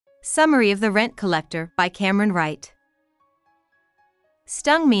Summary of the Rent Collector by Camron Wright.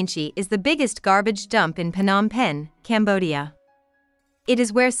 Stung Minchi is the biggest garbage dump in Phnom Penh, Cambodia. It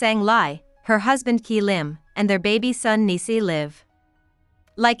is where Sang Lai, her husband Ki Lim, and their baby son Nisi live.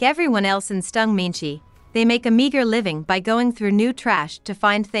 Like everyone else in Stung Minchi, they make a meager living by going through new trash to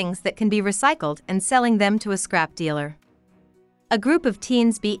find things that can be recycled and selling them to a scrap dealer. A group of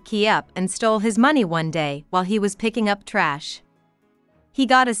teens beat Ki up and stole his money one day while he was picking up trash. He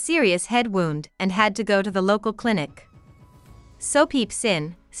got a serious head wound and had to go to the local clinic. Sopeep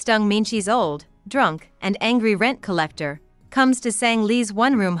Sin, Stung Minchi's old, drunk, and angry rent collector, comes to Sang Li's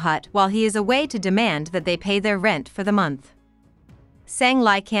one-room hut while he is away to demand that they pay their rent for the month. Sang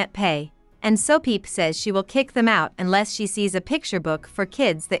Lai can't pay, and Sopeep says she will kick them out unless she sees a picture book for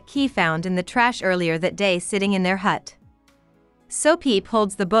kids that Ki found in the trash earlier that day sitting in their hut. Sopeep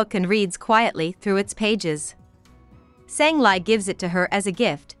holds the book and reads quietly through its pages. Sang Lai gives it to her as a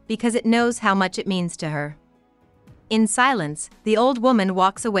gift because it knows how much it means to her. In silence, the old woman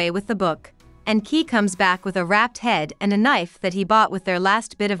walks away with the book, and Ki comes back with a wrapped head and a knife that he bought with their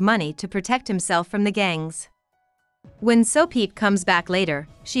last bit of money to protect himself from the gangs. When Sopeep comes back later,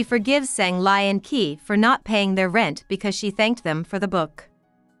 she forgives Sang Lai and Ki for not paying their rent because she thanked them for the book.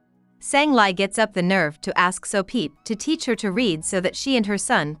 Sang Lai gets up the nerve to ask Sopeep to teach her to read so that she and her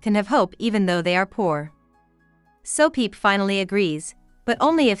son can have hope even though they are poor. Sopeep finally agrees, but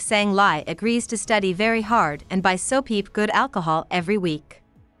only if Sang Lai agrees to study very hard and buy Sopeep good alcohol every week.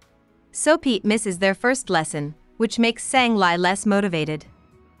 Sopeep misses their first lesson, which makes Sang Lai less motivated.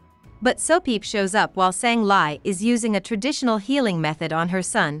 But Sopeep shows up while Sang Lai is using a traditional healing method on her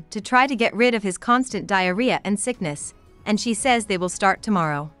son to try to get rid of his constant diarrhea and sickness, and she says they will start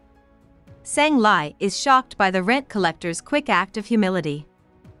tomorrow. Sang Lai is shocked by the rent collector's quick act of humility.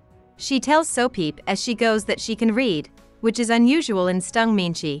 She tells Sopeep as she goes that she can read, which is unusual in Stung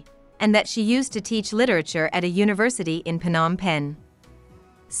Minchi, and that she used to teach literature at a university in Phnom Penh.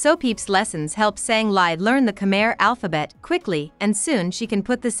 Sopeep's lessons help Sang Lai learn the Khmer alphabet quickly, and soon she can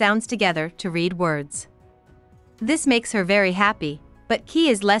put the sounds together to read words. This makes her very happy, but Ki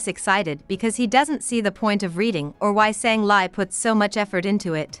is less excited because he doesn't see the point of reading or why Sang Lai puts so much effort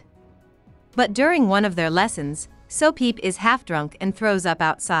into it. But during one of their lessons, Sopeep is half-drunk and throws up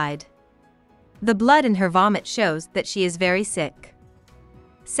outside. The blood in her vomit shows that she is very sick.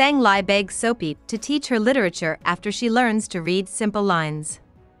 Sang Lai begs Sopeep to teach her literature after she learns to read simple lines.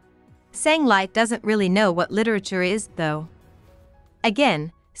 Sang Lai doesn't really know what literature is, though.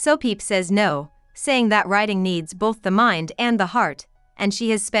 Again, Sopeep says no, saying that writing needs both the mind and the heart, and she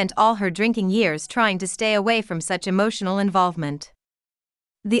has spent all her drinking years trying to stay away from such emotional involvement.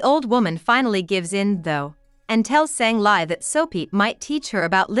 The old woman finally gives in, though, and tells Sang Lai that Sopeep might teach her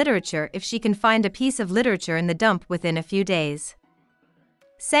about literature if she can find a piece of literature in the dump within a few days.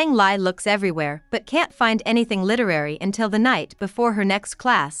 Sang Lai looks everywhere but can't find anything literary until the night before her next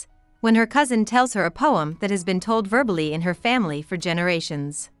class, when her cousin tells her a poem that has been told verbally in her family for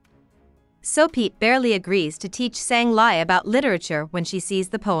generations. Sopeep barely agrees to teach Sang Lai about literature when she sees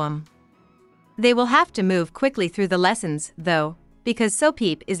the poem. They will have to move quickly through the lessons, though, because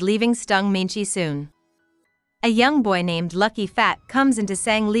Sopeep is leaving Stung Minchi soon. A young boy named Lucky Fat comes into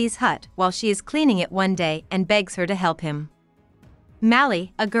Sang Li's hut while she is cleaning it one day and begs her to help him.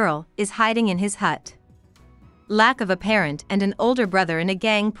 Mally, a girl, is hiding in his hut. Lack of a parent and an older brother in a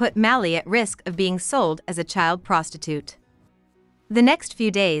gang put Mally at risk of being sold as a child prostitute. The next few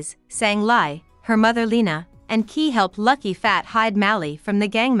days, Sang Lai, her mother Lena, and Ki help Lucky Fat hide Mally from the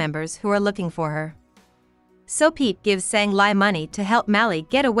gang members who are looking for her. Sopeep gives Sang Lai money to help Mally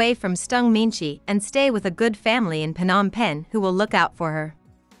get away from Stung Minchi and stay with a good family in Phnom Penh who will look out for her.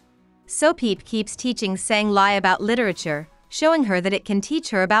 Sopeep keeps teaching Sang Lai about literature, showing her that it can teach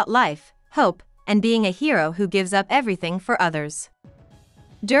her about life, hope, and being a hero who gives up everything for others.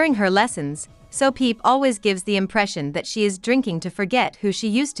 During her lessons, Sopeep always gives the impression that she is drinking to forget who she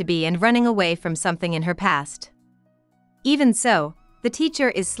used to be and running away from something in her past. Even so, the teacher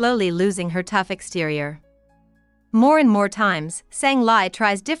is slowly losing her tough exterior. More and more times, Sang Lai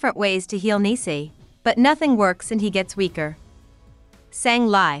tries different ways to heal Nisi, but nothing works and he gets weaker. Sang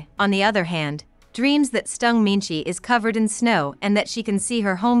Lai, on the other hand, dreams that Stung Minchi is covered in snow and that she can see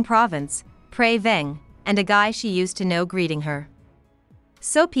her home province, Prey Veng, and a guy she used to know greeting her.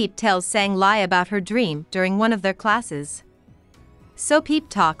 Sopeep tells Sang Lai about her dream during one of their classes. Sopeep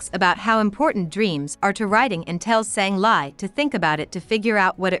talks about how important dreams are to writing and tells Sang Lai to think about it to figure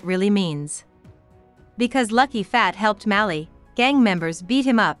out what it really means. Because Lucky Fat helped Mally, gang members beat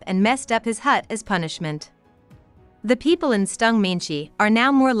him up and messed up his hut as punishment. The people in Stung Minchi are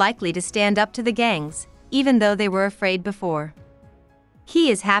now more likely to stand up to the gangs, even though they were afraid before. He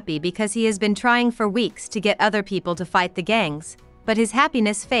is happy because he has been trying for weeks to get other people to fight the gangs, but his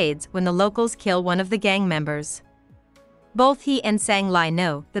happiness fades when the locals kill one of the gang members. Both he and Sang-Lai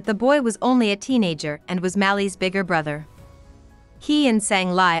know that the boy was only a teenager and was Mali's bigger brother. He and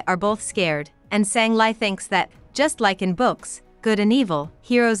Sang-Lai are both scared, and Sang-Lai thinks that, just like in books, good and evil,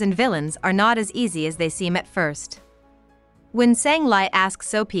 heroes and villains are not as easy as they seem at first. When Sang-Lai asks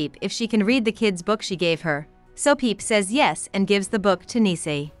So-Peep if she can read the kid's book she gave her, So-Peep says yes and gives the book to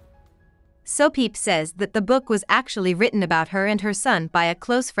Nisei. So-Peep says that the book was actually written about her and her son by a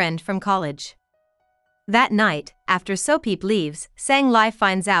close friend from college. That night, after So-Peep leaves, Sang-Lai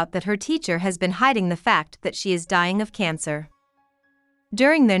finds out that her teacher has been hiding the fact that she is dying of cancer.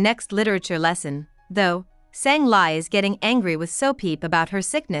 During their next literature lesson, though, Sang-Lai is getting angry with So-Peep about her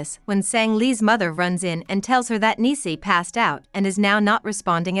sickness when Sang-Li's mother runs in and tells her that Nisei passed out and is now not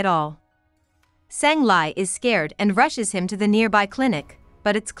responding at all. Sang-Lai is scared and rushes him to the nearby clinic,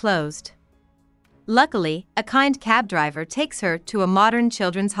 but it's closed. Luckily, a kind cab driver takes her to a modern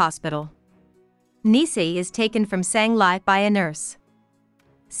children's hospital. Nisei is taken from Sang-Lai by a nurse.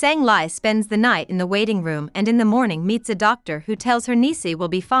 Sang-Lai spends the night in the waiting room and in the morning meets a doctor who tells her Nisei will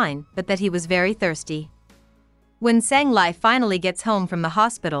be fine but that he was very thirsty. When Sang-Lai finally gets home from the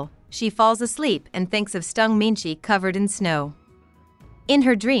hospital, she falls asleep and thinks of Stung Minchi covered in snow. In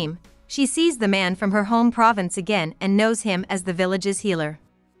her dream, she sees the man from her home province again and knows him as the village's healer.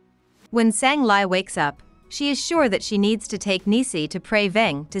 When Sang-Lai wakes up, she is sure that she needs to take Nisei to Prey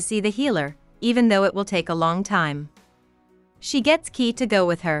Veng to see the healer, even though it will take a long time. She gets Ki to go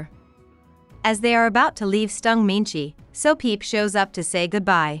with her. As they are about to leave Stung Minchi, So-Peep shows up to say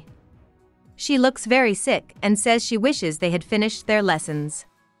goodbye. She looks very sick and says she wishes they had finished their lessons.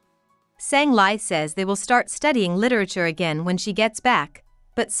 Sang-Lai says they will start studying literature again when she gets back,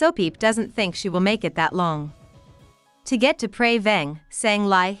 but So-Peep doesn't think she will make it that long. To get to Prey Veng,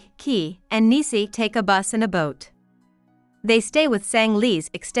 Sang-Lai, Ki, and Nisei take a bus and a boat. They stay with Sang-Li's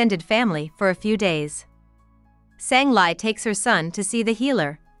extended family for a few days. Sang-Lai takes her son to see the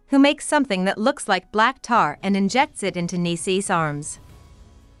healer, who makes something that looks like black tar and injects it into Nisei's arms.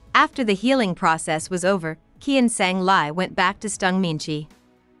 After the healing process was over, Ki and Sang-Lai went back to Stung Minchi.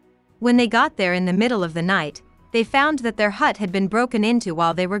 When they got there in the middle of the night, they found that their hut had been broken into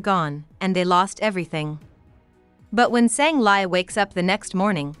while they were gone, and they lost everything. But when Sang-Lai wakes up the next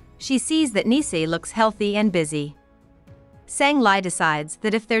morning, she sees that Nisei looks healthy and busy. Sang-Lai decides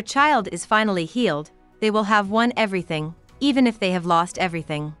that if their child is finally healed, they will have won everything, even if they have lost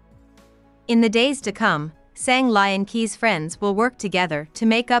everything. In the days to come, Sang-Lai and Ki's friends will work together to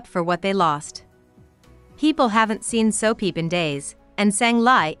make up for what they lost. People haven't seen So-Peep in days, and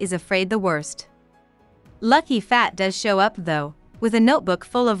Sang-Lai is afraid the worst. Lucky Fat does show up though, with a notebook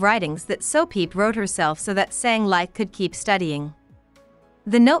full of writings that So-Peep wrote herself so that Sang-Lai could keep studying.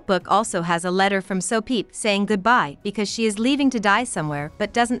 The notebook also has a letter from So-Peep saying goodbye because she is leaving to die somewhere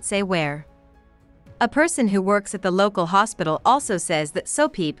but doesn't say where. A person who works at the local hospital also says that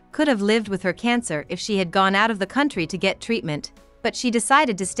So-Peep could have lived with her cancer if she had gone out of the country to get treatment, but she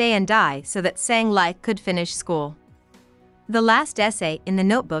decided to stay and die so that Sang-Lai could finish school. The last essay in the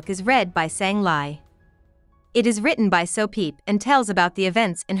notebook is read by Sang-Lai. It is written by So-Peep and tells about the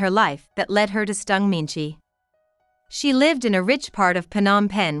events in her life that led her to Stung Minchi. She lived in a rich part of Phnom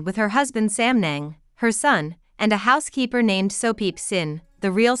Penh with her husband Samnang, her son, and a housekeeper named So-Peep Sin,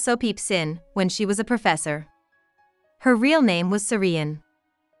 the real So-Peep Sin, when she was a professor. Her real name was Sarian.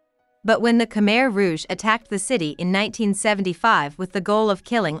 But when the Khmer Rouge attacked the city in 1975 with the goal of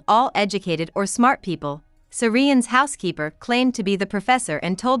killing all educated or smart people, Sarian's housekeeper claimed to be the professor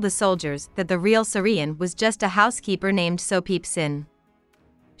and told the soldiers that the real Sarian was just a housekeeper named So-Peep Sin.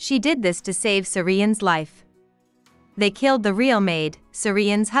 She did this to save Sarian's life. They killed the real maid,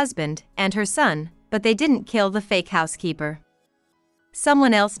 Sarian's husband, and her son, but they didn't kill the fake housekeeper.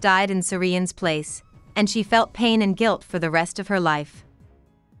 Someone else died in Sarian's place, and she felt pain and guilt for the rest of her life.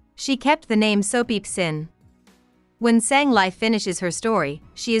 She kept the name So-Peep Sin. When Sang-Lai finishes her story,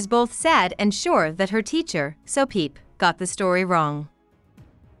 she is both sad and sure that her teacher, So-Peep, got the story wrong.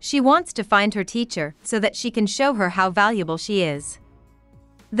 She wants to find her teacher so that she can show her how valuable she is.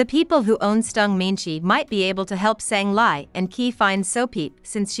 The people who own Stung Minchi might be able to help Sang-Lai and Ki find So-Peep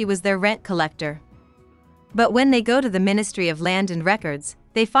since she was their rent collector. But when they go to the Ministry of Land and Records,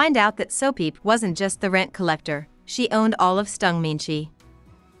 they find out that So-Peep wasn't just the rent collector, she owned all of Stung Minchi.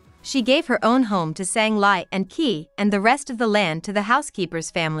 She gave her own home to Sang-Lai and Ki and the rest of the land to the housekeeper's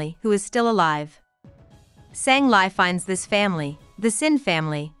family who is still alive. Sang-Lai finds this family, the Sin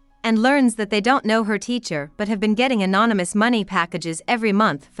family, and learns that they don't know her teacher but have been getting anonymous money packages every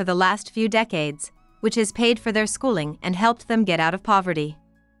month for the last few decades, which has paid for their schooling and helped them get out of poverty.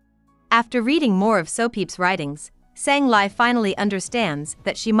 After reading more of So Peep's writings, Sang Lai finally understands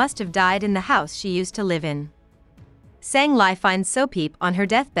that she must have died in the house she used to live in. Sang Lai finds So Peep on her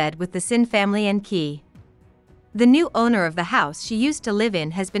deathbed with the Sin family and key. The new owner of the house she used to live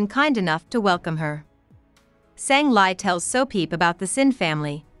in has been kind enough to welcome her. Sang Lai tells So Peep about the Sin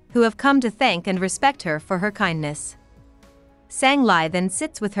family, who have come to thank and respect her for her kindness. Sang Lai then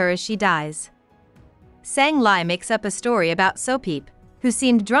sits with her as she dies. Sang Lai makes up a story about So Peep, who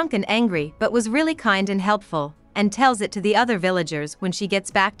seemed drunk and angry but was really kind and helpful, and tells it to the other villagers when she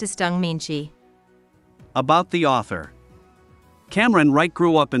gets back to Stung Minchi. About the author. Camron Wright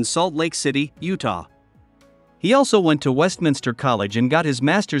grew up in Salt Lake City, Utah. He also went to Westminster College and got his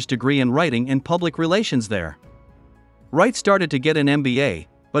master's degree in writing and public relations there. Wright started to get an MBA,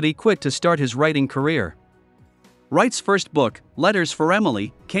 but he quit to start his writing career. Wright's first book, Letters for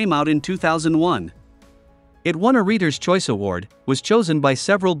Emily, came out in 2001. It won a Reader's Choice Award, was chosen by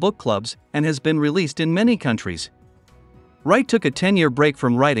several book clubs, and has been released in many countries. Wright took a 10-year break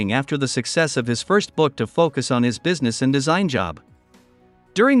from writing after the success of his first book to focus on his business and design job.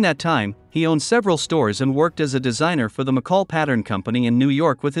 During that time, he owned several stores and worked as a designer for the McCall Pattern Company in New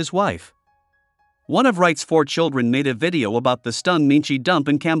York with his wife. One of Wright's 4 children made a video about the Stung Minchi dump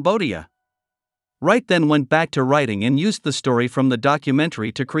in Cambodia. Wright then went back to writing and used the story from the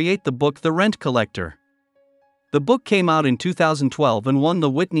documentary to create the book The Rent Collector. The book came out in 2012 and won the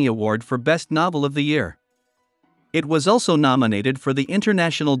Whitney Award for Best Novel of the Year. It was also nominated for the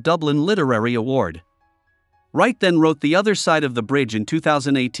International Dublin Literary Award. Wright then wrote The Other Side of the Bridge in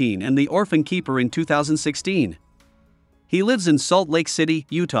 2018 and The Orphan Keeper in 2016. He lives in Salt Lake City,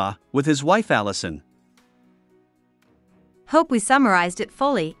 Utah, with his wife Allison. Hope we summarized it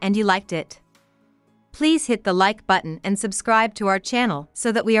fully and you liked it. Please hit the like button and subscribe to our channel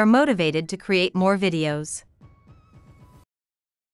so that we are motivated to create more videos.